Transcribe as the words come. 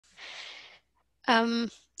Um,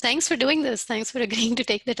 Thanks for doing this. Thanks for agreeing to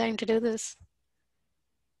take the time to do this.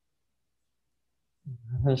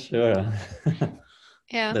 Sure.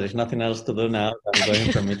 Yeah. There is nothing else to do now. I'm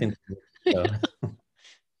going from meeting to meeting. So.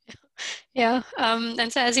 Yeah.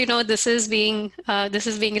 And so as you know, this is being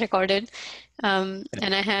recorded. And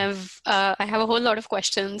I have a whole lot of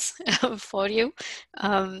questions for you.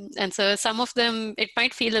 And so some of them, it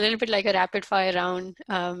might feel a little bit like a rapid fire round.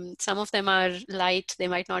 Some of them are light, they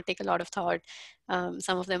might not take a lot of thought.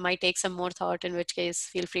 Some of them might take some more thought, in which case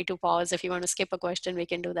feel free to pause. If you want to skip a question, we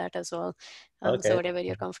can do that as well. So Okay. whatever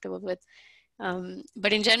you're comfortable with.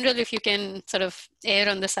 But in general, if you can sort of err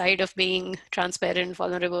on the side of being transparent,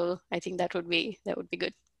 vulnerable, I think that would be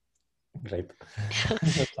good. Great.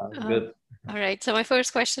 Sounds Uh, good. all right. So my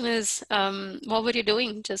first question is, what were you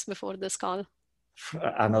doing just before this call?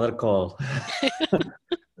 Another call.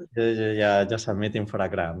 Yeah, just a meeting for a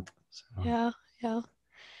grant. So. Yeah, yeah.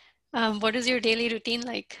 What is your daily routine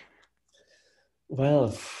like?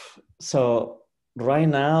 Well, so right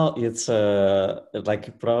now it's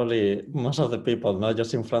like probably most of the people, not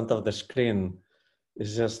just in front of the screen,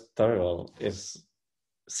 it's just terrible. It's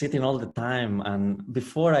sitting all the time. And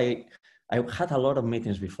before I had a lot of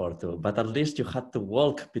meetings before too, but at least you had to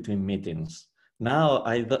walk between meetings. Now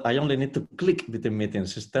I only need to click between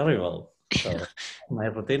meetings. It's terrible. So my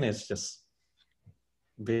routine is just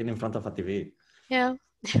being in front of a TV. Yeah.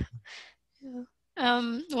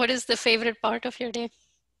 Yeah. What is the favorite part of your day?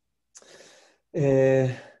 Uh,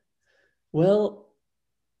 well,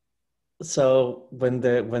 so when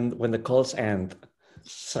the calls end,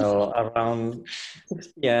 so around 6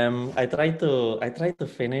 p.m., I try to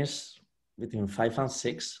finish between 5 and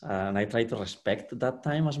 6, and I try to respect that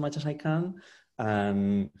time as much as I can,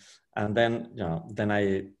 and then then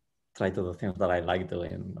I try to do things that I like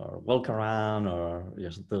doing, or walk around, or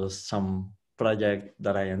just do some project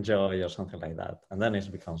that I enjoy, or something like that, and then it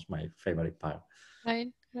becomes my favorite part. Right,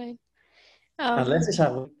 right. Unless Um, it's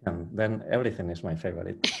a weekend, then everything is my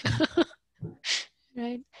favorite.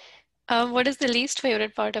 right. What is the least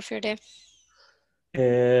favorite part of your day?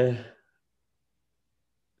 Uh,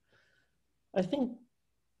 I think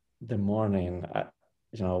the morning,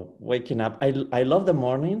 waking up. I love the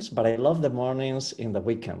mornings, but I love the mornings in the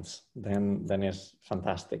weekends. Then it's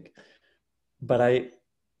fantastic. But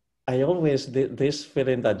I always this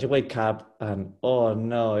feeling that you wake up and oh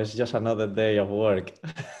no, it's just another day of work.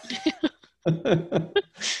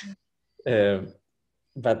 Um,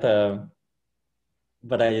 but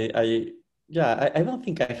but I don't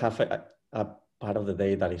think I have a part of the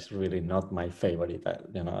day that is really not my favorite.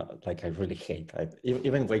 Like I really hate.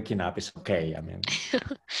 Even waking up is okay. I mean,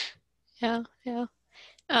 Yeah, yeah.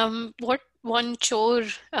 What one chore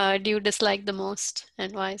do you dislike the most,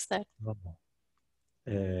 and why is that?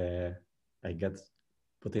 uh, I get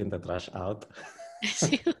putting the trash out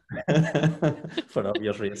for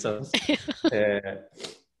obvious reasons. Uh,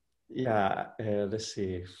 let's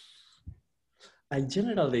see. I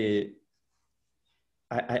generally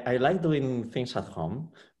I like doing things at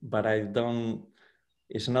home, but I don't.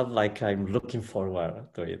 It's not like I'm looking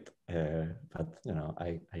forward to it. But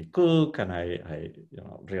I cook and I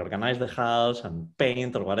reorganize the house and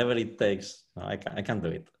paint or whatever it takes. I can do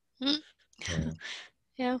it. Hmm. Uh,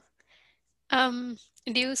 Yeah.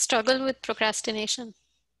 Do you struggle with procrastination?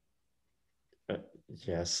 uh,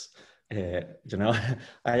 yes.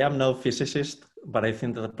 I am no physicist, but I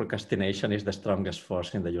think that procrastination is the strongest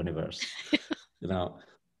force in the universe. You know,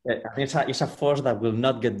 it's a force that will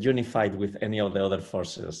not get unified with any of the other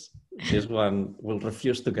forces. This one will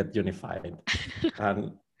refuse to get unified,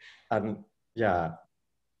 and and yeah,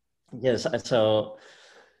 yes. So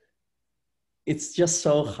it's just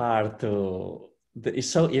so hard to. It's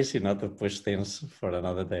so easy not to push things for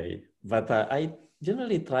another day, but I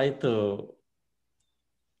generally try to.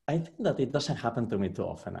 I think that it doesn't happen to me too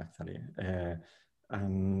often, actually.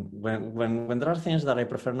 And when there are things that I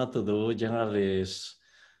prefer not to do, generally is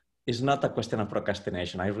not a question of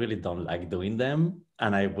procrastination. I really don't like doing them,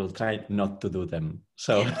 and I will try not to do them.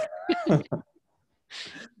 So,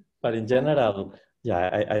 but in Yeah. general,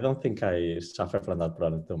 yeah, I don't think I suffer from that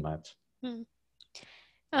problem too much. Hmm.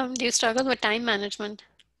 Do you struggle with time management?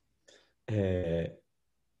 Uh,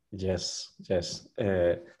 yes, yes.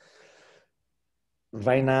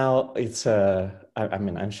 Right now, it's. I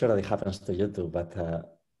mean, I'm sure that it happens to you too, but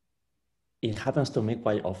it happens to me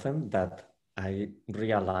quite often that I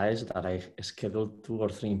realize that I schedule 2 or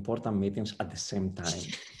 3 important meetings at the same time.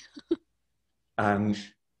 And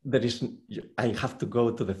there is, I have to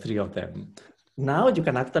go to the 3 of them. Now you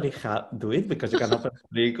can actually do it because you can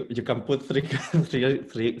you can put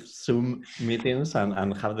three Zoom meetings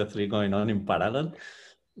and have the 3 going on in parallel.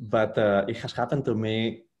 but it has happened to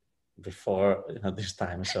me before, this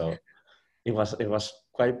time. So it was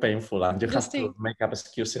quite painful, and you have to Interesting. make up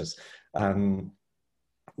excuses.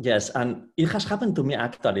 Yes, and it has happened to me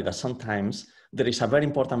actually that sometimes there is a very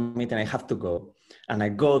important meeting I have to go, and I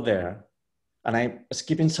go there, and I'm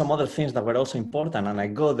skipping some other things that were also important, and I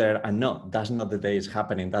go there, and no, that's not the day it's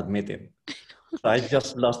happening, that meeting. So I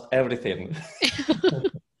just lost everything.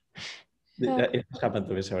 Yeah. It has happened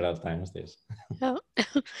to me several times, this. Yeah.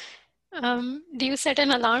 Do you set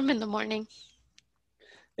an alarm in the morning?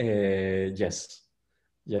 Yes,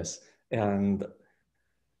 yes. And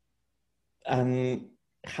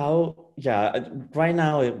how, yeah, right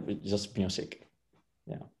now it's just music.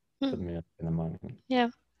 Yeah, Hmm. put music in the morning. Yeah.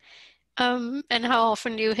 And how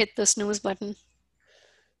often do you hit the snooze button?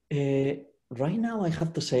 Right now, I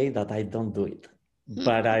have to say that I don't do it, Hmm.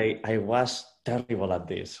 but I was terrible at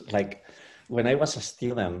this. Like when I was a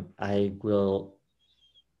student, I will,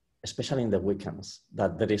 especially in the weekends,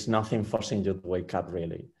 that there is nothing forcing you to wake up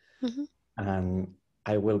really. Hmm. And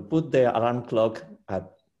I will put the alarm clock at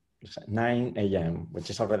 9 a.m., which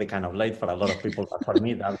is already kind of late for a lot of people, but for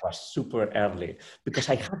me, that was super early because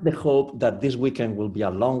I had the hope that this weekend will be a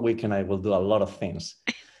long weekend. I will do a lot of things.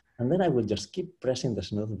 And then I will just keep pressing the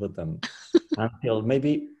snooze button until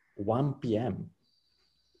maybe 1 p.m.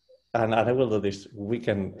 And I will do this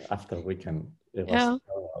weekend after weekend. It was Yeah.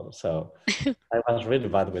 terrible. So I was really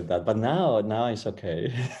bad with that. But now it's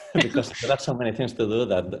okay because there are so many things to do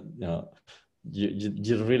that,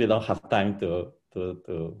 you really don't have time to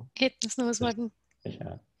Hit the snooze just, button.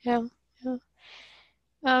 yeah. Yeah. Yeah.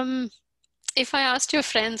 Um, if I asked your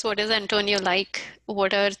friends what is Antonio like,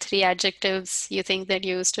 what are three adjectives you think that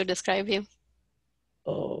you use to describe you?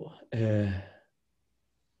 Oh,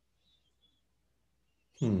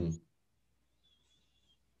 hmm.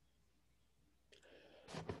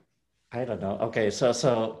 I don't know. Okay,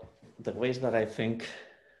 so the ways that I think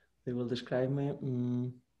they will describe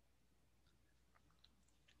me.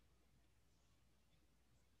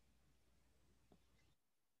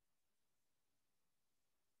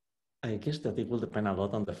 I guess that it will depend a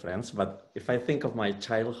lot on the friends, but if I think of my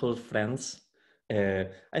childhood friends,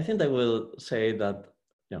 I think I will say that,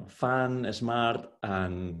 fun, smart,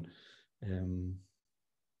 and um,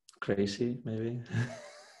 crazy, maybe.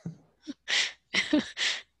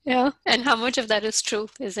 Yeah. And how much of that is true?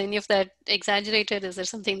 Is any of that exaggerated? Is there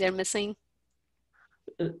something they're missing?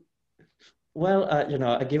 Well,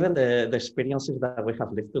 given the experiences that we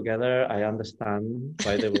have lived together, I understand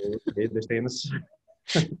why they will say these things.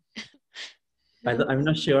 Yeah. I'm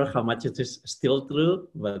not sure how much it is still true,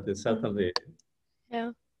 but it Mm. certainly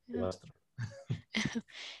Yeah. Yeah. was true.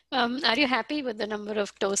 Are you happy with the number of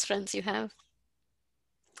close friends you have?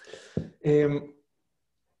 Um,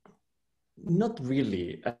 Not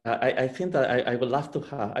really. I think that I would love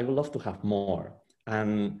to have more.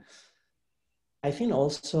 And I think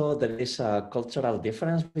also there is a cultural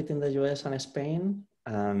difference between the US and Spain.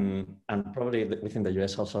 And probably within the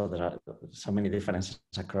US also there are so many differences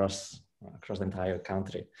across the entire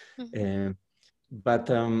country. Mhm. Um, but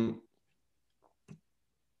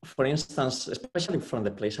for instance, especially from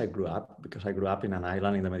the place I grew up, because I grew up in an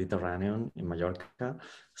island in the Mediterranean, in Mallorca.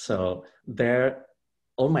 So there,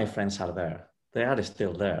 all my friends are there. They are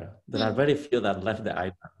still there. There are Mm. very few that left the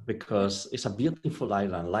island because it's a beautiful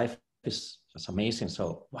island. Life is amazing. So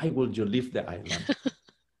why would you leave the island?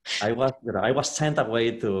 I was sent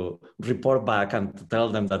away to report back and to tell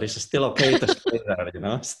them that it's still okay to stay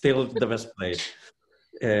there. Still the best place.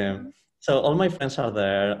 So all my friends are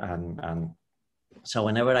there, and so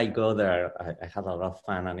whenever I go there, I have a lot of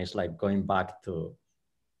fun, and it's like going back to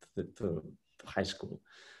high school.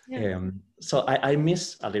 Yeah. So I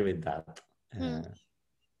miss a little bit that. Mm.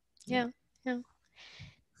 Yeah. Yeah. Yeah.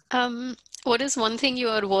 Um, what is one thing you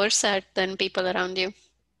are worse at than people around you?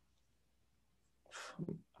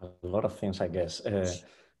 A lot of things, I guess.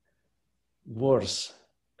 Worse.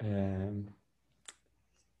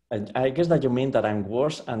 I guess that you mean that I'm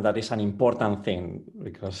worse, and that is an important thing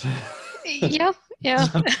because Yeah. Yeah.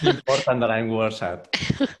 something important that I'm worse at.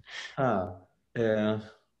 Huh. Uh,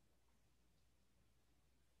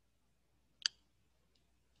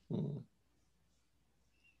 hmm.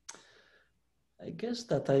 I guess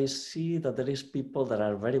that I see that there is people that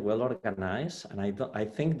are very well organized, and I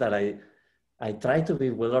think that I try to be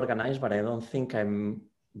well organized, but I don't think I'm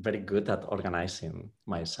very good at organizing Mm.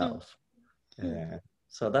 myself. Mm.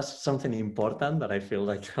 So that's something important that I feel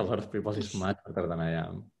like a lot of people is much better than I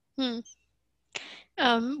am. Mm.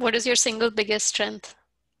 What is your single biggest strength?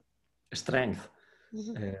 Strength.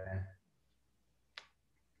 Mhm. Uh,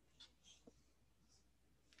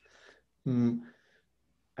 hmm,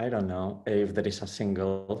 I don't know if there is a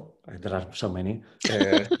single, there are so many.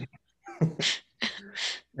 Uh,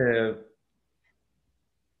 uh,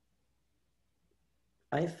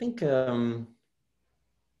 I think, I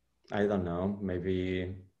don't know,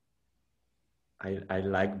 maybe I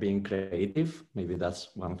like being creative. Maybe that's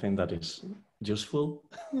one thing that is useful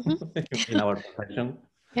Hmm. in our profession.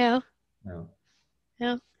 Yeah, Yeah.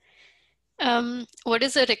 yeah. What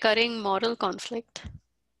is a recurring moral conflict?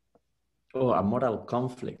 Oh, a moral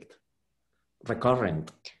conflict,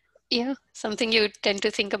 recurrent, Yeah, something you tend to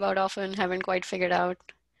think about often, haven't quite figured out.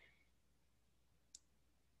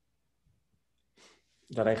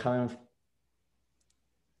 that I haven't.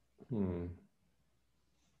 Hmm.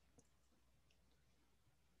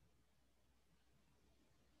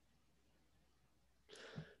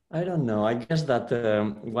 I don't know. I guess that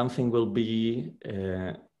one thing will be,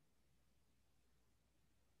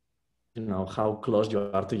 how close you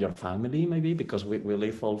are to your family, maybe, because we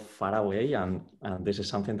live all far away. And this is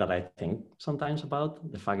something that I think sometimes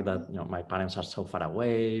about the fact that, my parents are so far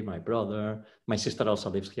away, my brother, my sister also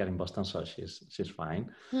lives here in Boston, so she's fine.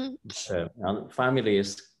 Mm, Family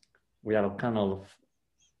is, we are kind of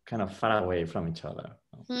far away from each other.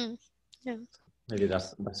 mm, yeah, Maybe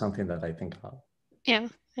that's something that I think about. yeah,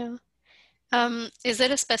 yeah. Is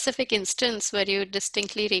there a specific instance where you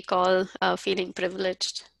distinctly recall feeling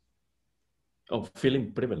privileged? Oh,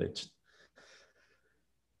 feeling privileged.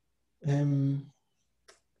 Um,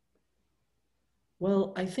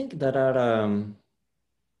 well, I think there are,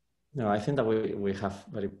 I think that we have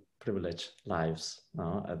very privileged lives.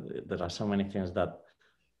 No? There are so many things that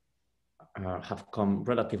have come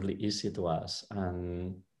relatively easy to us.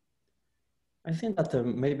 And I think that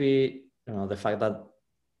maybe, the fact that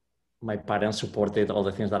my parents supported all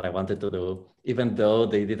the things that I wanted to do, even though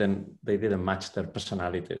they didn't match their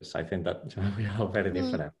personalities. I think that we are all very Mm,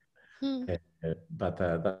 different. mm, But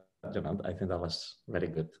I think that was very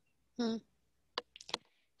good. mm.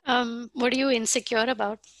 What are you insecure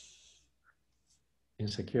about?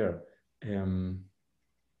 Insecure. Um,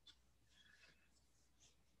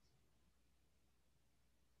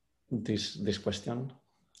 this question.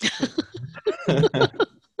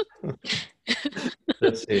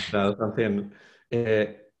 Let's see. Now something. Uh,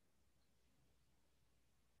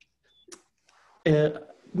 uh,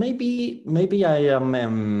 maybe I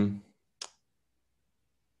am.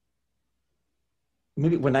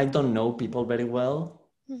 Maybe when I don't know people very well,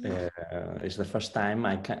 Mhm, it's the first time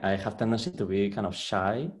I have tendency to be kind of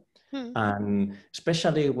shy, mm, and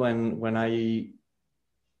especially when I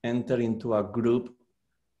enter into a group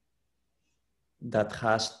that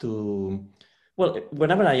has to. Well,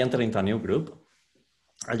 whenever I enter into a new group,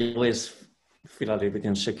 I always feel a little bit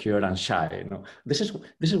insecure and shy. This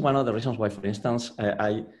is one of the reasons why, for instance,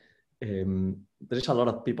 there is a lot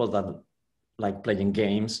of people that like playing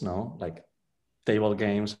games, like table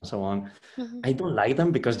games and so on. mhm, I don't like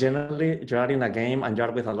them because generally you are in a game and you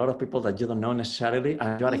are with a lot of people that you don't know necessarily,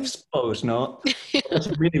 and you are mm. exposed. No, what does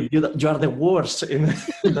it mean if you are the worst in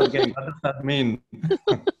that game? What does that mean?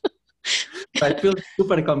 I feel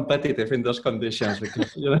super competitive in those conditions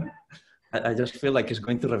because I just feel like it's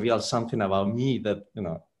going to reveal something about me that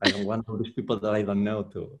I don't want all these people that I don't know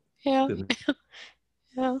to. Yeah, to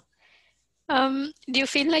yeah. Do you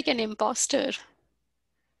feel like an imposter?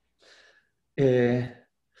 uh,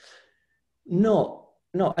 no,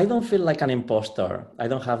 I don't feel like an imposter. I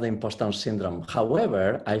don't have the imposter syndrome.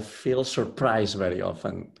 However, I feel surprised very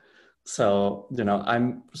often. So,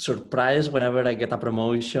 I'm surprised whenever I get a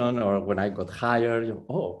promotion or when I got hired.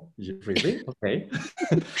 Oh, really? Okay.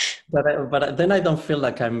 But then I don't feel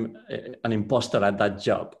like I'm an imposter at that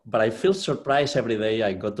job. But I feel surprised every day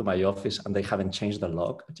I go to my office and they haven't changed the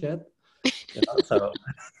lock yet. So,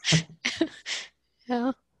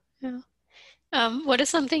 Yeah, yeah. What is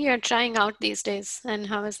something you're trying out these days, and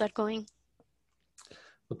how is that going?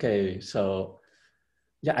 okay. So,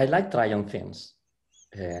 yeah, I like trying things.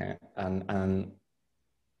 And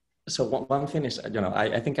so one thing is,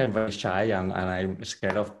 I think I'm very shy and I'm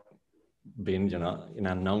scared of being, in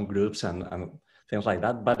unknown groups and things like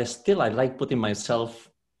that. But still, I like putting myself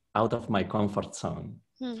out of my comfort zone.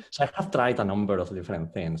 Hmm, So I have tried a number of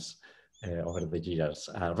different things over the years.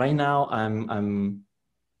 Right now, I'm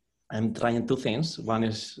trying two things. One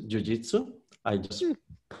is jujitsu. I just hmm,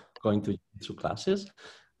 going to jujitsu classes,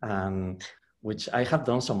 and which I have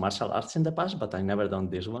done some martial arts in the past, but I never done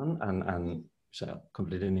this one, and it's a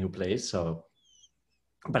completely new place. So,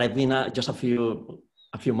 but I've been just a few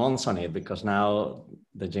months on it because now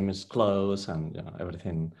the gym is closed and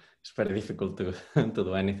everything. It's very difficult to to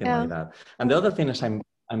do anything yeah. like that. And the other thing is I'm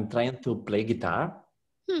trying to play guitar.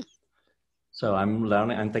 Hmm, So I'm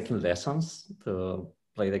learning. I'm taking lessons to.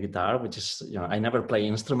 play the guitar, which is, I never play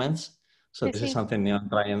instruments. So I this is see. something new I'm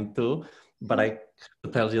trying to, but Mhm. I have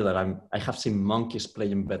to tell you that I have seen monkeys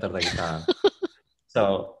playing better the guitar.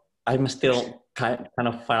 So I'm still kind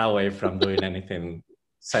of far away from doing anything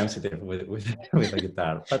sensitive with with the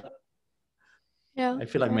guitar, but Yeah, I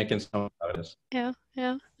feel like yeah, making some progress. yeah,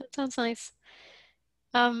 yeah. That sounds nice.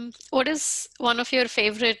 What is one of your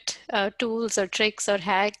favorite tools or tricks or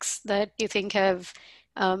hacks that you think have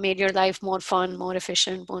made your life more fun, more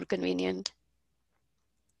efficient, more convenient?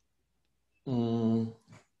 Mm,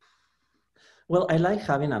 well, I like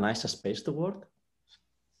having a nice space to work.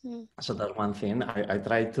 Mm, So that's one thing. I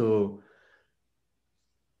try to,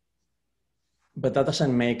 but that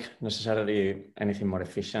doesn't make necessarily anything more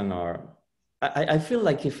efficient. Or I feel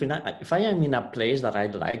like if I am in a place that I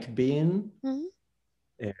like being, mm,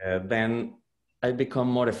 then I become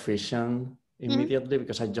more efficient mm, immediately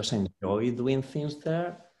because I just enjoy doing things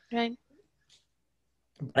there. right.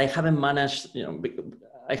 But I haven't managed,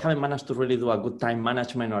 I haven't managed to really do a good time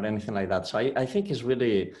management or anything like that. So I think it's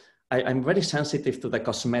really, I'm very sensitive to the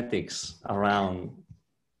cosmetics around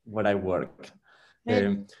where I work. Right.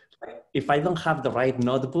 Um, if I don't have the right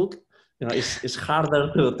notebook, it's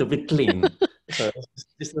harder to be clean. So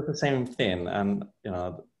it's the same thing. And,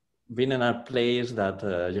 being in a place that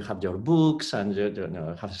you have your books and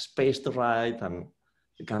you have space to write and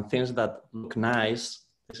you can things that look nice,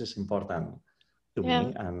 this is important to Yeah,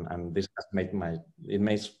 me. And this has it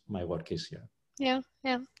makes my work easier. yeah,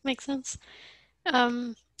 yeah. Makes sense.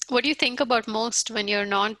 Um, what do you think about most when you're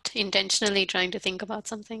not intentionally trying to think about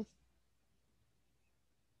something?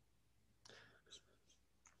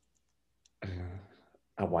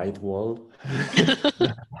 A white wall.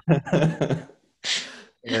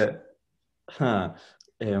 Uh, huh.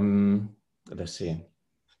 um, let's see.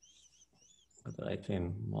 What do I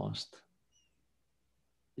think most?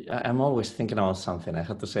 I'm always thinking about something. I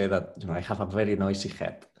have to say that I have a very noisy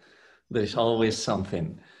head. There is always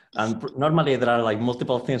something. And normally there are like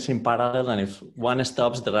multiple things in parallel, and if one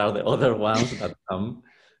stops, there are the other ones that come.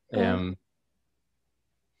 Yeah. Um,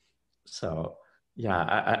 so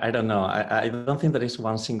yeah, I don't know. I don't think there is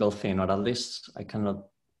one single thing, or at least I cannot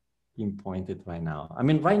pinpoint it right now. I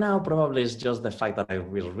mean, right now probably it's just the fact that I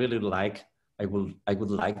would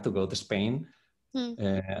like to go to Spain Mm,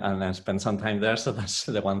 and then spend some time there. So that's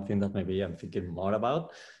the one thing that maybe I'm thinking more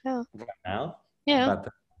about yeah. right now. Yeah. But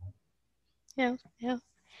Yeah. Yeah.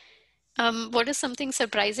 What is something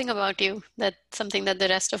surprising about you that something that the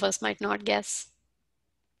rest of us might not guess?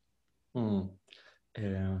 hmm,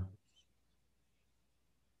 uh,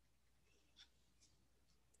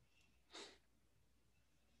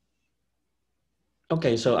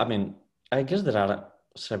 okay, so I mean, I guess there are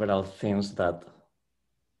several things that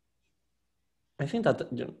I think that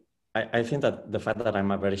I think that the fact that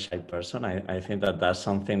I'm a very shy person, I think that that's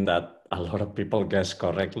something that a lot of people guess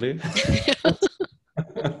correctly.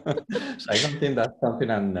 So I don't think that's something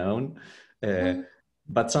unknown. Uh, Mm,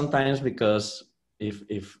 but sometimes because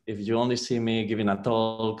if you only see me giving a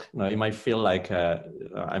talk, you might feel like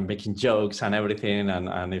I'm making jokes and everything,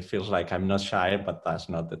 and it feels like I'm not shy, but that's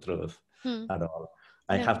not the truth mm, at all.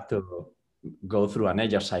 I yeah. have to go through an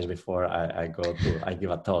exercise before I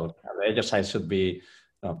give a talk. The exercise should be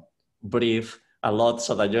breathe a lot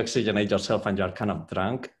so that you oxygenate yourself and you're kind of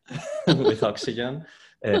drunk with oxygen.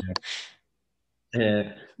 Uh, uh,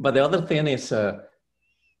 but the other thing is,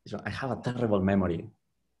 I have a terrible memory.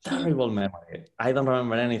 Mm, Terrible memory. I don't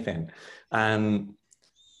remember anything, and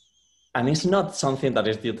it's not something that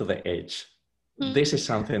is due to the age. mm, This is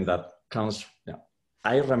something that comes.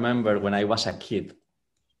 I remember when I was a kid,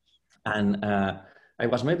 and I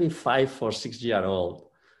was maybe 5 or 6 years old,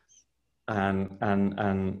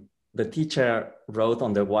 and the teacher wrote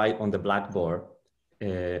on the blackboard,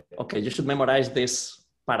 okay, you should memorize this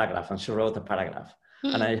paragraph, and she wrote a paragraph,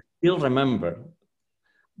 and mm. I still remember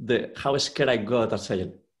how scared I got. I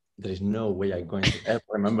said, there is no way I'm going to ever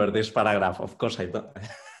remember this paragraph. Of course I don't.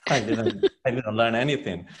 I didn't learn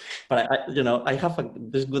anything, but I have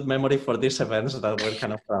this good memory for these events that were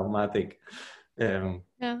kind of traumatic. Um,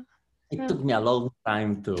 Yeah. it Yeah. took me a long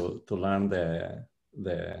time to learn the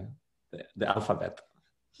alphabet.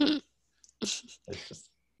 Mm, It's just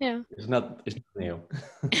yeah. it's not new.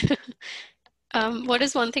 What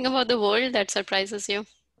is one thing about the world that surprises you?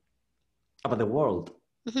 About the world.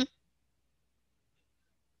 Mhm.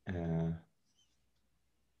 Uh,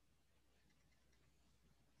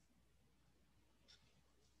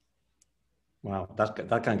 wow,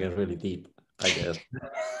 that can get really deep, I guess.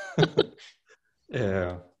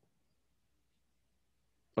 uh,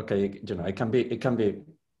 okay, it can be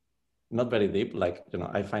not very deep. Like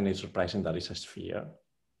I find it surprising that it's a sphere.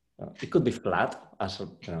 it could be flat, as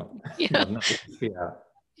you know, Yeah. but not yeah.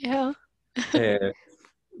 Yeah.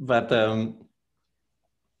 But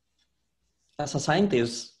as a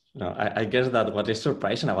scientist, I guess that what is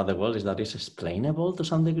surprising about the world is that it's explainable to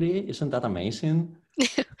some degree. Isn't that amazing?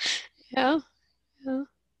 Yeah. Yeah.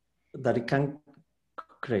 That it can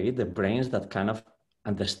create the brains that kind of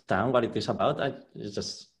understand what it is about. It's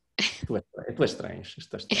just too strange. It's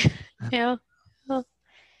too strange. Yeah. Yeah.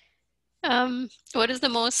 What is the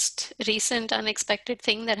most recent unexpected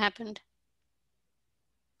thing that happened?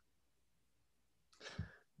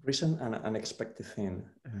 Recent and unexpected thing.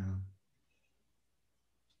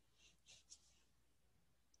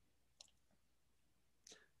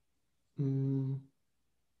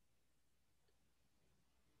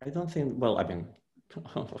 I don't think, well, I mean,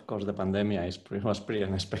 of course, the pandemic was pretty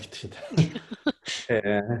unexpected.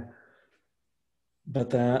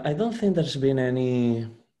 But I don't think there's been any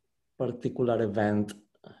particular event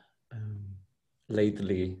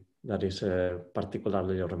lately that is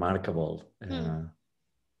particularly remarkable.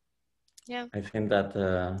 Yeah. I think that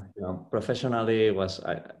professionally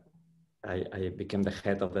I became the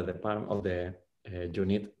head of the department of the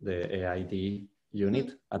unit, the AID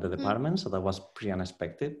unit at the department, so that was pretty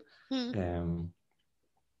unexpected.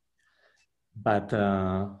 But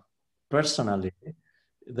personally,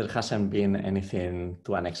 there hasn't been anything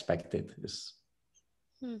too unexpected.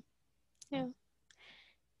 Yeah.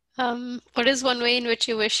 What is one way in which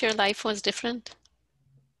you wish your life was different?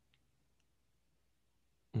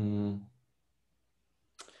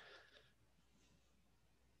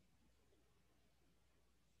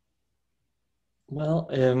 Well,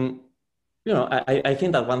 I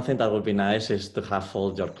think that one thing that would be nice is to have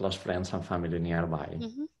all your close friends and family nearby.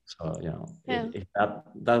 So, Yeah. if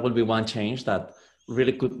that would be one change that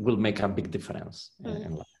really will make a big difference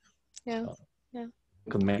in life. Yeah. So Yeah.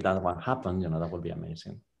 could make that one happen, that would be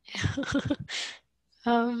amazing.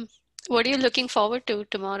 What are you looking forward to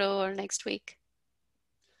tomorrow or next week?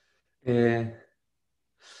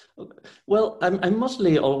 Well, I'm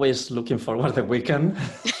mostly always looking forward to the weekend.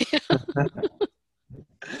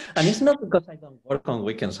 And it's not because I don't work on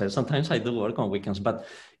weekends. Sometimes I do work on weekends, but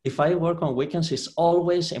if I work on weekends, it's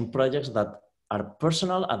always in projects that are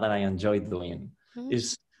personal and that I enjoy doing.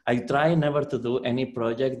 I try never to do any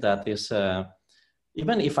project that is,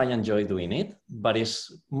 even if I enjoy doing it, but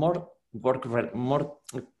it's more work related.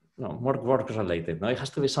 No, it has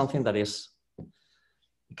to be something that is.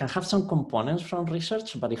 It can have some components from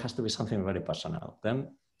research, but it has to be something very personal.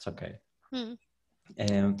 Then it's okay.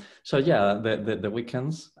 So yeah, the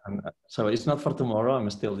weekends. And so it's not for tomorrow. I'm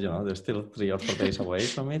still, there's still 3 or 4 days away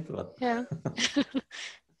from it. But yeah,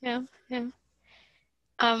 yeah, yeah.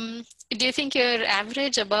 Do you think you're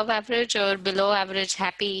average, above average, or below average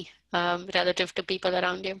happy relative to people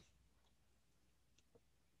around you?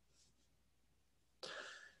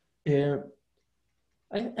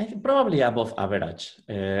 I think probably above average.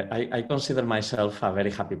 I consider myself a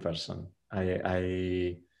very happy person.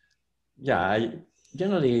 I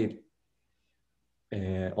generally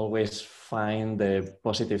always find the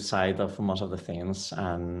positive side of most of the things,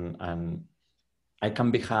 and I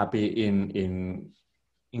can be happy in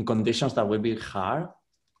conditions that will be hard.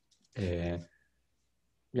 I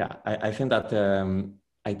think that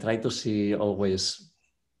I try to see always.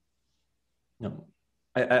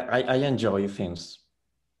 I enjoy things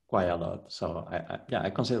quite a lot, so I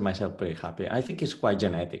consider myself pretty happy. I think it's quite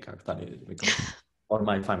genetic actually, because all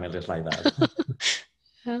my family is like that.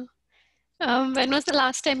 Yeah. When was the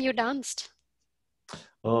last time you danced?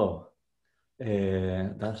 Oh,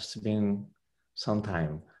 that's been some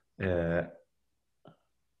time.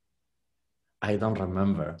 I don't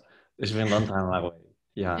remember. It's been a long time away.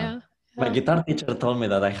 Yeah. My guitar teacher told me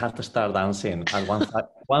that I had to start dancing at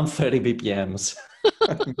 130 BPMs.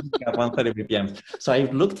 At 130 BPMs. So I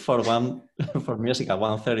looked for music at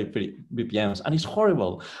 130 BPMs, and it's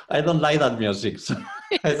horrible. I don't like that music, so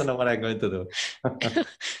I don't know what I'm going to do.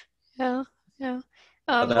 Yeah, yeah.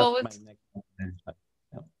 But that's my next.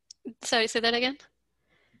 Sorry, say that again.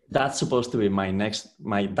 That's supposed to be my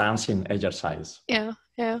dancing exercise. Yeah,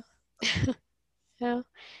 yeah, yeah.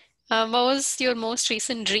 What was your most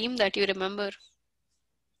recent dream that you remember?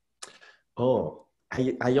 Oh,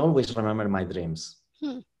 I always remember my dreams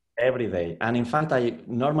every day. And in fact, I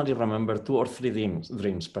normally remember 2 or 3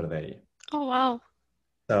 dreams per day. Oh, wow.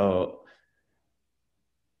 So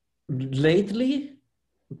lately,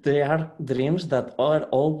 there are dreams that are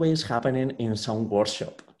always happening in some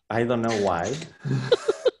workshop. I don't know why.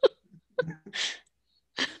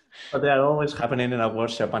 But they are always happening in a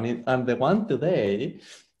workshop. And the one today,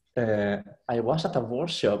 I was at a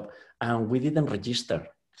workshop and we didn't register.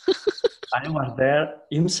 I was there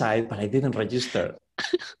inside, but I didn't register.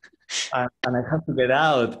 And I had to get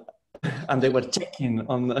out. And they were checking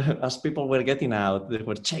as people were getting out, they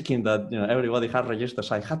were checking that everybody had registered.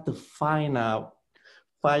 So I had to find a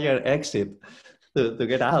fire exit to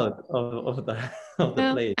get out of the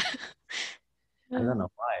Yeah. place. I Yeah. don't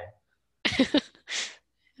know why.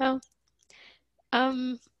 Yeah.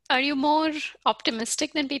 Are you more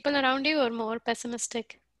optimistic than people around you or more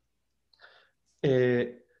pessimistic? Uh,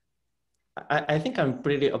 I think I'm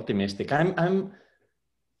pretty optimistic. I'm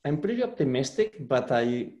pretty optimistic, but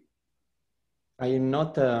I'm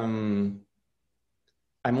not. I'm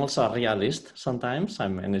also a realist sometimes.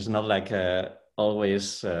 And it's not like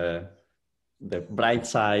always the bright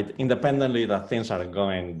side, independently that things are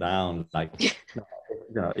going down. Like,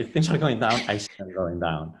 if things are going down, I see them going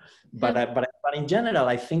down. Yeah. But in general,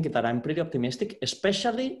 I think that I'm pretty optimistic,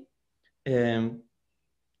 especially.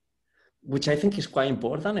 Which I think is quite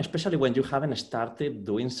important, especially when you haven't started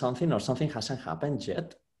doing something or something hasn't happened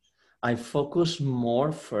yet. I focus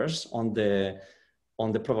more first on the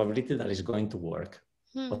probability that it's going to work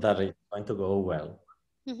or that it's going to go well.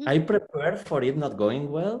 Mm-hmm. I prepare for it not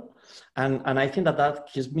going well, and I think that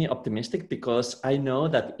keeps me optimistic because I know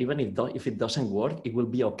that even if it doesn't work, it will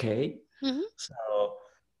be okay. Mm-hmm.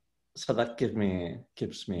 So that keeps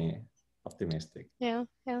me optimistic. Yeah.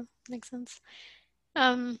 Yeah. Makes sense.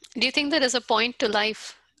 Do you think there is a point to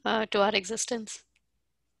life, to our existence?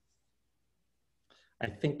 I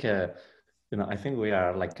think I think we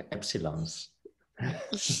are like epsilons.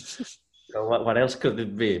 So what else could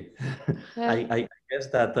it be? Yeah. I guess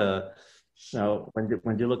that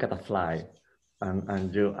when you look at a fly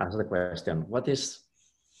and you ask the question, what is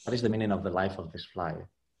the meaning of the life of this fly?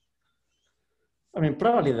 I mean,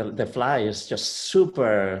 probably the fly is just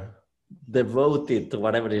super devoted to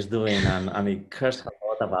whatever it's doing and it cares a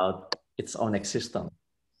lot about its own existence.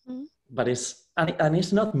 Mm-hmm. But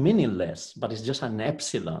it's not meaningless, but it's just an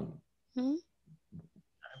epsilon. Mm-hmm.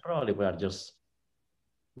 Probably we are just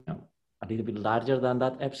a little bit larger than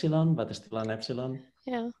that epsilon, but still an epsilon.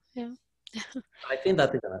 Yeah. Yeah. I think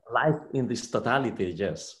that life in this totality,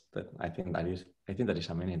 yes. I think that is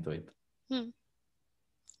a meaning to it. Hmm.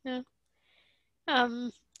 Yeah.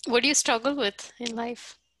 What do you struggle with in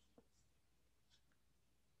life?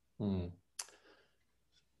 Hmm.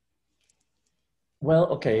 Well,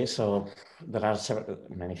 okay, so there are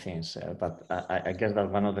many things, but I guess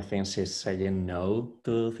that one of the things is saying no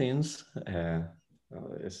to things.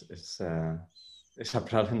 It's a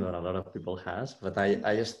problem that a lot of people has, but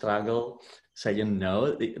I struggle saying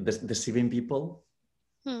no, deceiving people.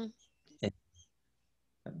 Hmm.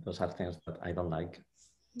 Those are things that I don't like.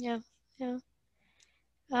 Yeah. Yeah.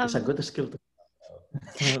 It's a Um, good skill to have,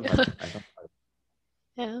 but I don't like it.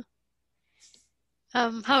 yeah.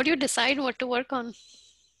 How do you decide what to work on?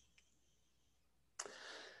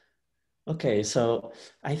 Okay, so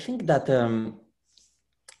I think that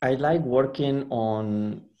I like working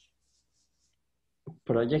on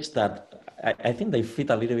projects that I think they fit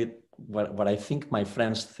a little bit what I think my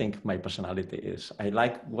friends think my personality is. I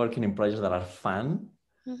like working in projects that are fun,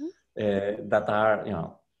 Mm-hmm. that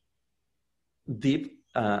are deep,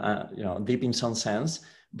 deep in some sense,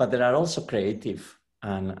 but they are also creative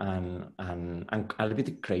and a little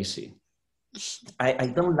bit crazy. I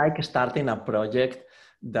don't like starting a project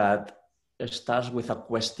that starts with a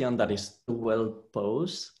question that is too well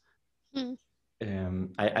posed. Mm.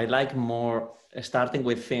 I like more starting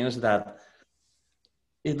with things that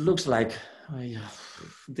it looks like oh, yeah,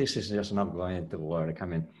 this is just not going to work. I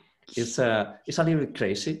mean, it's a little bit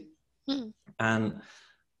crazy, Mm. and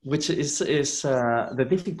which is the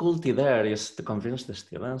difficulty there is to convince the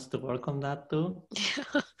students to work on that too.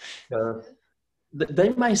 Because they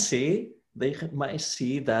might see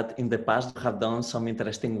that in the past you have done some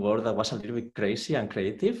interesting work that was a little bit crazy and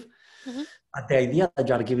creative. Mm-hmm. But the idea that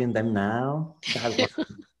you are giving them now,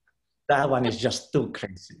 that one is just too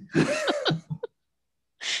crazy.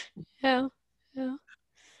 Yeah. Yeah.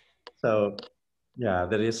 So yeah,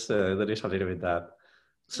 there is a little bit that.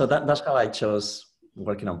 So that's how I chose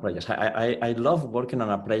working on projects. I love working on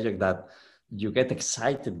a project that you get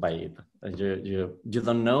excited by it. You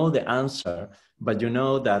don't know the answer, but you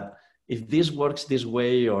know that if this works this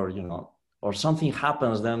way or something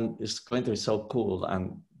happens, then it's going to be so cool.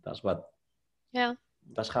 And Yeah.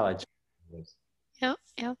 that's how I chose it. Yeah.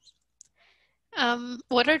 Yeah.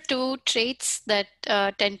 What are two traits that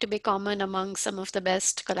tend to be common among some of the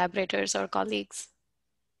best collaborators or colleagues?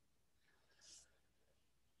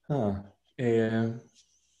 Huh.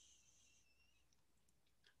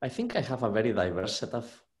 I think I have a very diverse set of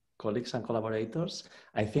colleagues and collaborators.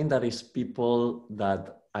 I think that is people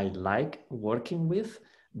that I like working with,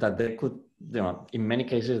 that they could, in many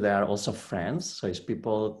cases, they are also friends. So it's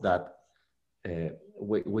people that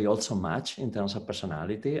we also match in terms of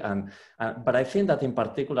personality. But I think that in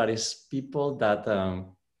particular is people that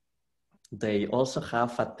they also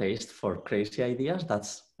have a taste for crazy ideas.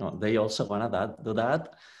 They also want to do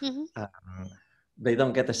that. Mm-hmm. They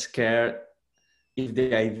don't get scared if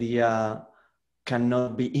the idea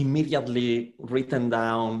cannot be immediately written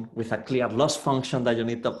down with a clear loss function that you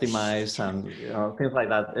need to optimize and things like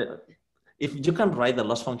that. If you can write the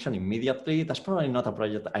loss function immediately, that's probably not a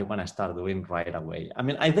project I want to start doing right away. I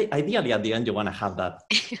mean, ideally at the end, you want to have that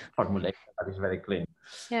formulation that is very clean.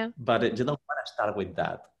 Yeah. But you don't want to start with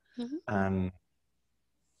that. Mm-hmm. And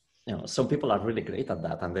some people are really great at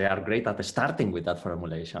that, and they are great at starting with that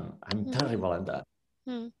formulation. I'm terrible at that.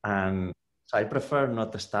 And so I prefer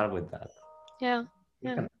not to start with that. Yeah.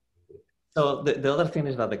 Yeah. So the other thing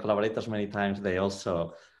is that the collaborators many times, they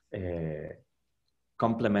also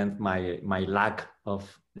complement my lack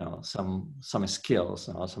of some skills.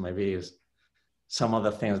 So maybe some of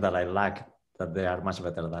the things that I lack that they are much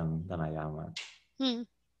better than I am.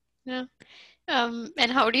 Yeah.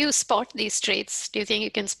 And how do you spot these traits? Do you think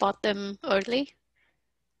you can spot them early?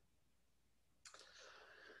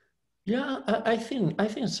 Yeah, I think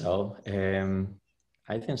so.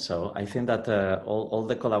 I think so. I think that all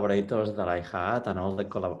the collaborators that I had and all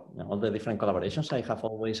the different collaborations, I have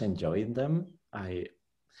always enjoyed them. I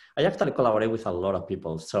actually collaborate with a lot of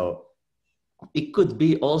people, so it could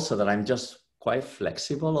be also that I'm just quite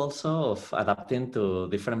flexible also of adapting to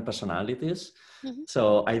different personalities. Mm-hmm.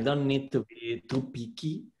 So I don't need to be too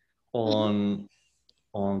picky on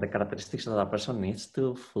the characteristics that a person needs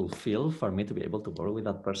to fulfill for me to be able to work with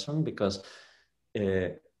that person. Because,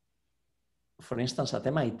 for instance, at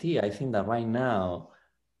MIT, I think that right now,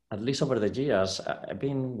 at least over the years, I've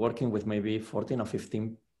been working with maybe 14 or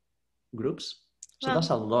 15 groups. So Wow. that's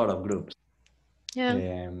a lot of groups. Yeah.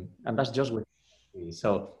 And that's just with MIT.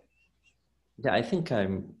 So yeah, I think I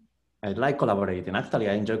like collaborating. Actually,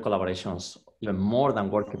 I enjoy collaborations even more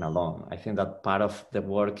than working alone. I think that part of the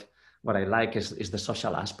work, what I like is the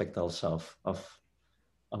social aspect also of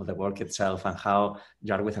the work itself, and how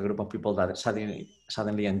you are with a group of people that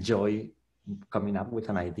suddenly enjoy coming up with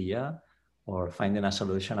an idea or finding a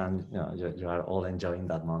solution, and you are all enjoying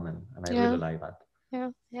that moment. And I really like that.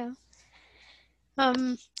 Yeah. Yeah.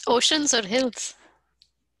 Oceans or hills?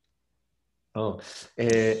 Oh,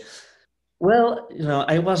 well,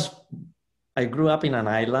 I grew up in an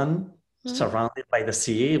island surrounded by the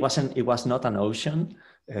sea. It was not an ocean,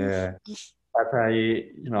 but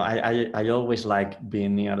I always like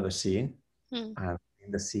being near the sea and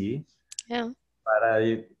in the sea. Yeah. But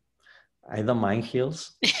I don't mind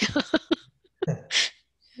hills.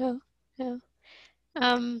 Yeah. Yeah.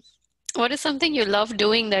 What is something you love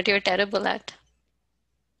doing that you're terrible at?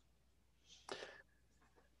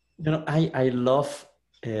 I love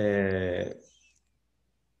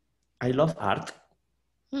art.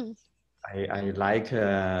 I like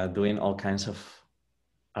doing all kinds of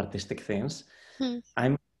artistic things.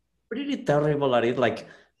 I'm pretty terrible at it. Like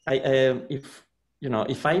if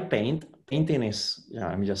I painting is,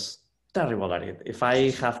 I'm just terrible at it. If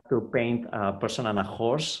I have to paint a person and a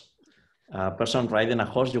horse, a person riding a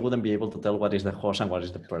horse, you wouldn't be able to tell what is the horse and what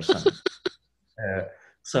is the person.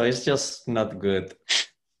 So it's just not good.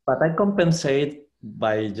 But I compensate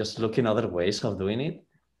by just looking other ways of doing it.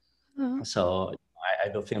 So I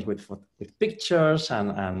do things with pictures,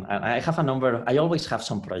 and I have a number. I always have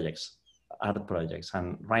some art projects,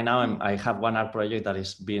 and right now I have one art project that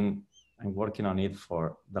I'm working on it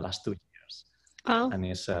for the last 2 years, and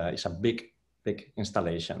it's a big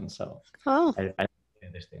installation. So I do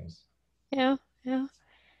these things. Yeah. Yeah.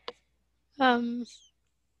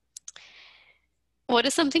 What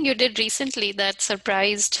is something you did recently that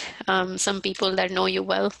surprised some people that know you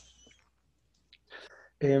well?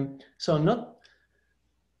 So not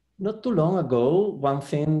too long ago, one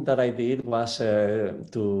thing that I did was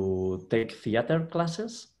to take theater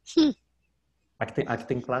classes,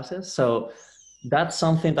 acting classes. So that's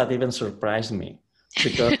something that even surprised me,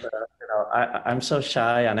 because I'm so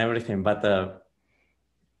shy and everything, but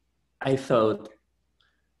I thought,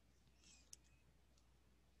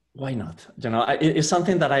 why not? It's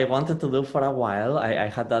something that I wanted to do for a while. I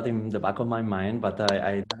had that in the back of my mind, but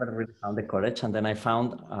I never really found the courage. And then I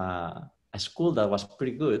found a school that was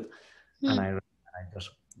pretty good, and I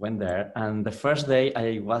just went there. And the first day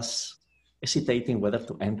I was hesitating whether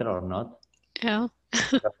to enter or not. Yeah.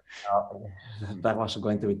 That was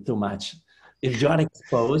going to be too much. If you are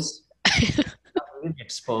exposed,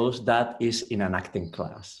 that is in an acting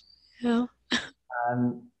class. Yeah.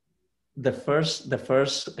 And the first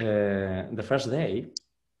day,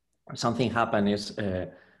 something happened is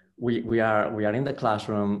we are in the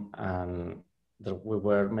classroom, and we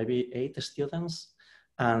were maybe 8 students,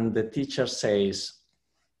 and the teacher says,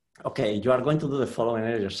 okay, you are going to do the following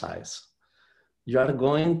exercise. You are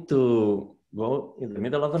going to go in the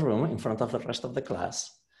middle of the room in front of the rest of the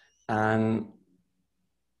class, and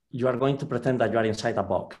you are going to pretend that you are inside a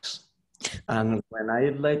box. And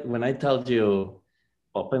when I tell you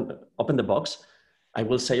open the box, I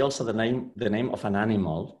will say also the name of an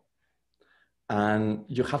animal, and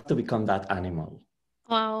you have to become that animal.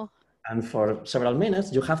 Wow. And for several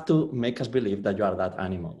minutes, you have to make us believe that you are that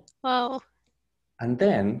animal. Wow. And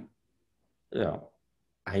then,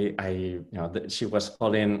 she was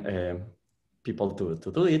calling people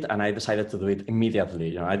to do it, and I decided to do it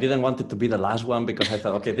immediately. I didn't want it to be the last one because I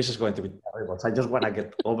thought, okay, this is going to be terrible. So I just want to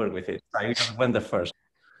get over with it. So I just went the first.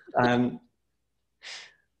 And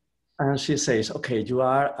she says, okay, you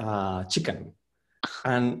are a chicken.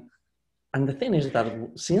 And the thing is that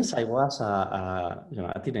since I was a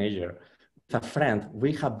teenager, with a friend,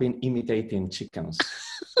 we have been imitating chickens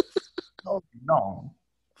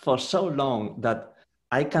for so long that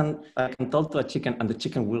I can talk to a chicken and the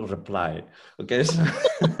chicken will reply. Okay, so,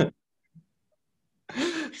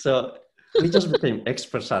 so we just became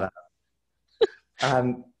experts at it.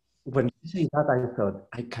 And when you say that, I thought,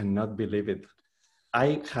 I cannot believe it.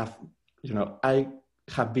 I have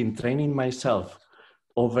been training myself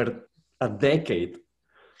over a decade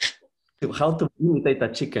to how to imitate a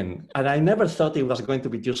chicken, and I never thought it was going to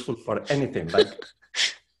be useful for anything. Like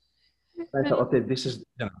I thought, okay, this is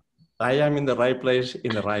I am in the right place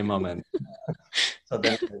in the right moment. So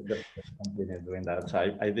then I just continued doing that.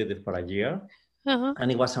 So I did it for a year, Uh-huh.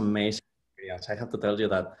 and it was amazing experience. I have to tell you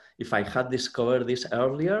that if I had discovered this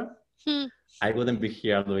earlier, I wouldn't be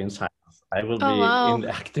here doing science. I will Oh, be wow. in the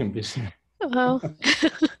acting business. Wow.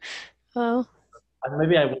 Wow. And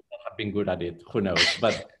maybe I would not have been good at it. Who knows?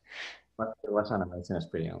 But it was an amazing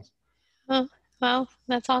experience. Oh, wow.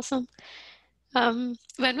 That's awesome.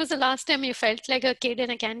 When was the last time you felt like a kid in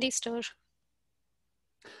a candy store?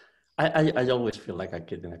 I always feel like a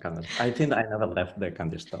kid in a candy store. I think I never left the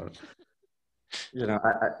candy store.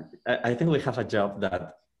 I think we have a job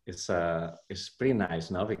that is pretty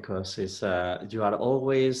nice now, because it's you are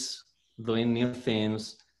always doing new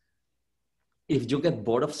things. If you get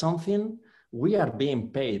bored of something, we are being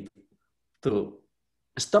paid to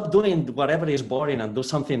stop doing whatever is boring and do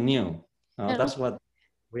something new. Yeah. That's what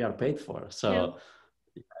we are paid for. So Yeah.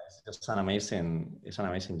 it's just an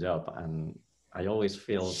amazing job, and I always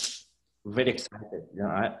feel very excited.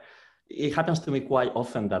 It happens to me quite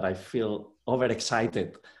often that I feel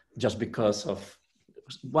overexcited just because of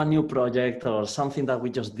one new project or something that we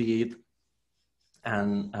just did,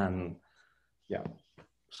 and yeah.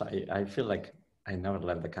 So I feel like I never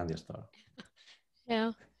left the candy store.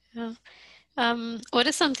 Yeah. Yeah. What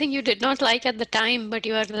is something you did not like at the time, but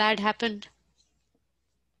you are glad happened?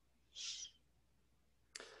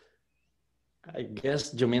 I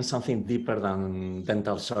guess you mean something deeper than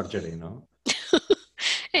dental surgery, no?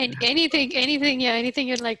 And anything, yeah, anything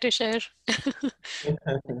you'd like to share?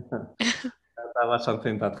 That was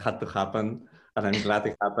something that had to happen, and I'm glad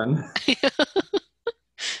it happened.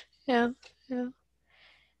 Yeah. Yeah.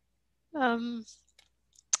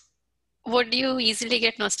 What do you easily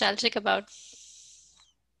get nostalgic about?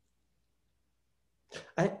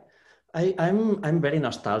 I'm very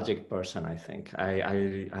nostalgic person. I think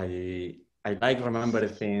I like remembering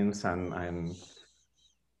things, and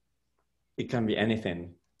it can be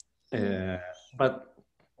anything. But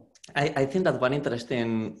I think that one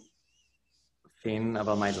interesting thing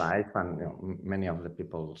about my life, and many of the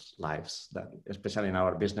people's lives, that especially in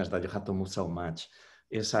our business, that you have to move so much,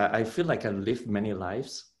 is I feel like I lived many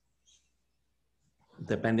lives.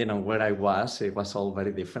 Depending on where I was, it was all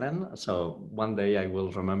very different. So one day I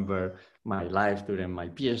will remember my life during my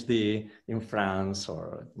PhD in France,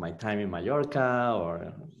 or my time in Mallorca,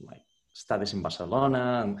 or my studies in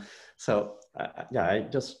Barcelona. And so, I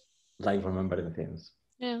just like remembering things.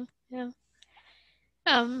 Yeah. Yeah.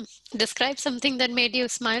 Describe something that made you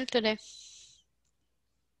smile today.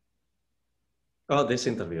 Oh, this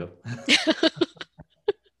interview.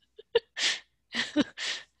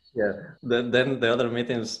 Yeah. Then the other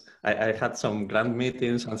meetings, I had some grand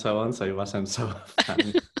meetings and so on, so it wasn't so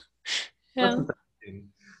fun. Yeah.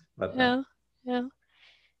 But Yeah. Yeah.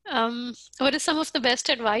 What is some of the best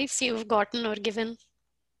advice you've gotten or given?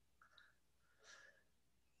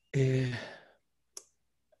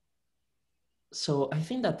 So I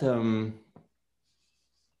think that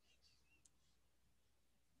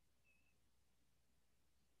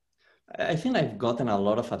I think I've gotten a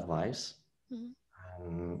lot of advice. Mhm.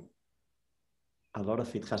 Um, a lot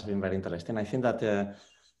of it has been very interesting. I think that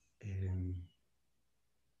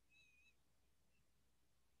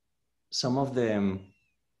some of the,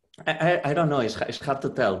 I don't know, it's hard to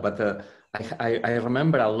tell, but I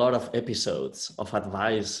remember a lot of episodes of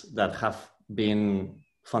advice that have been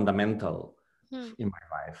fundamental in my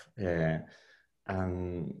life.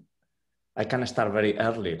 And I can start very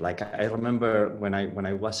early. Like I remember when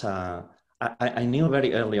I was I knew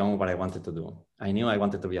very early on what I wanted to do. I knew I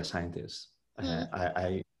wanted to be a scientist.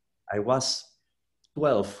 I was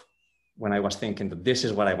 12 when I was thinking that this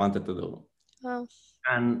is what I wanted to do. Wow.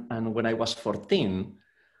 And when I was 14,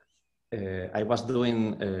 I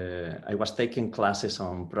was taking classes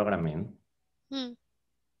on programming,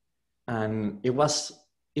 and it was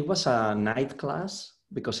a night class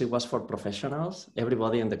because it was for professionals.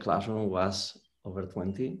 Everybody in the classroom was over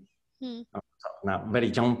 20. Now, very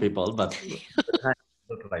young people, but at the time it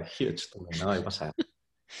looked like huge to me. No, it was a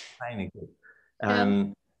tiny kid.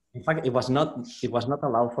 And in fact, it was not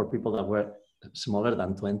allowed for people that were smaller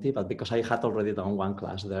than 20, but because I had already done one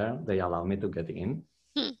class there, they allowed me to get in.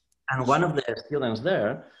 And one of the students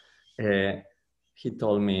there, he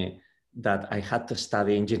told me that I had to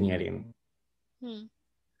study engineering.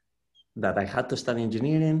 That I had to study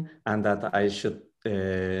engineering, and that I should,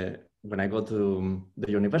 when I go to the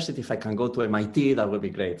university, if I can go to MIT, that would be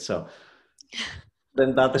great. So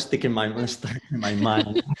then that stuck in my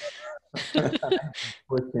mind.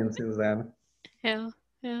 Since then. Yeah.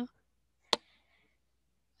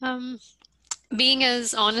 Being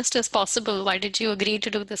as honest as possible, why did you agree to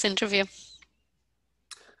do this interview?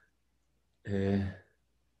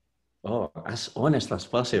 As honest as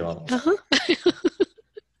possible.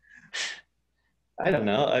 I don't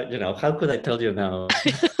know. How could I tell you now?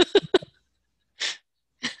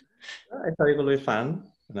 I thought it would be fun.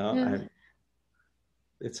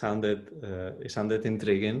 It sounded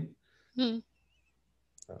intriguing. So,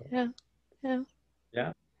 yeah.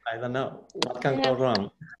 I don't know what can go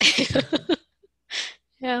wrong.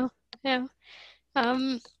 Yeah.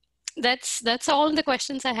 That's all the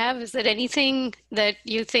questions I have. Is there anything that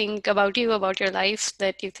you think about your life,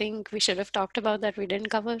 that you think we should have talked about that we didn't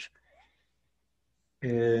cover?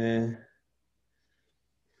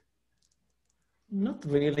 Not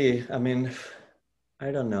really. I mean,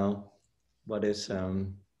 I don't know what is.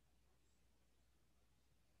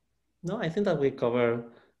 No, I think that we cover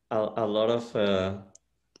a lot of,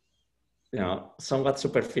 somewhat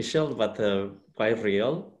superficial, but quite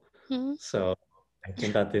real. So I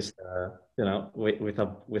think that is,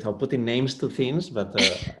 without putting names to things, but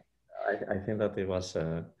I think that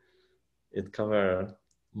it covered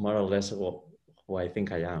more or less who I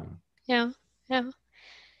think I am. Yeah.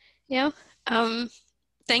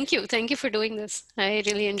 Thank you for doing this. I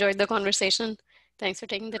really enjoyed the conversation. Thanks for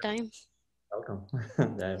taking the time. Welcome.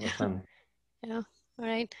 Yeah, it was fun. Yeah. All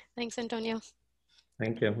right. Thanks, Antonio.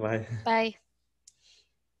 Thank you. Bye. Bye.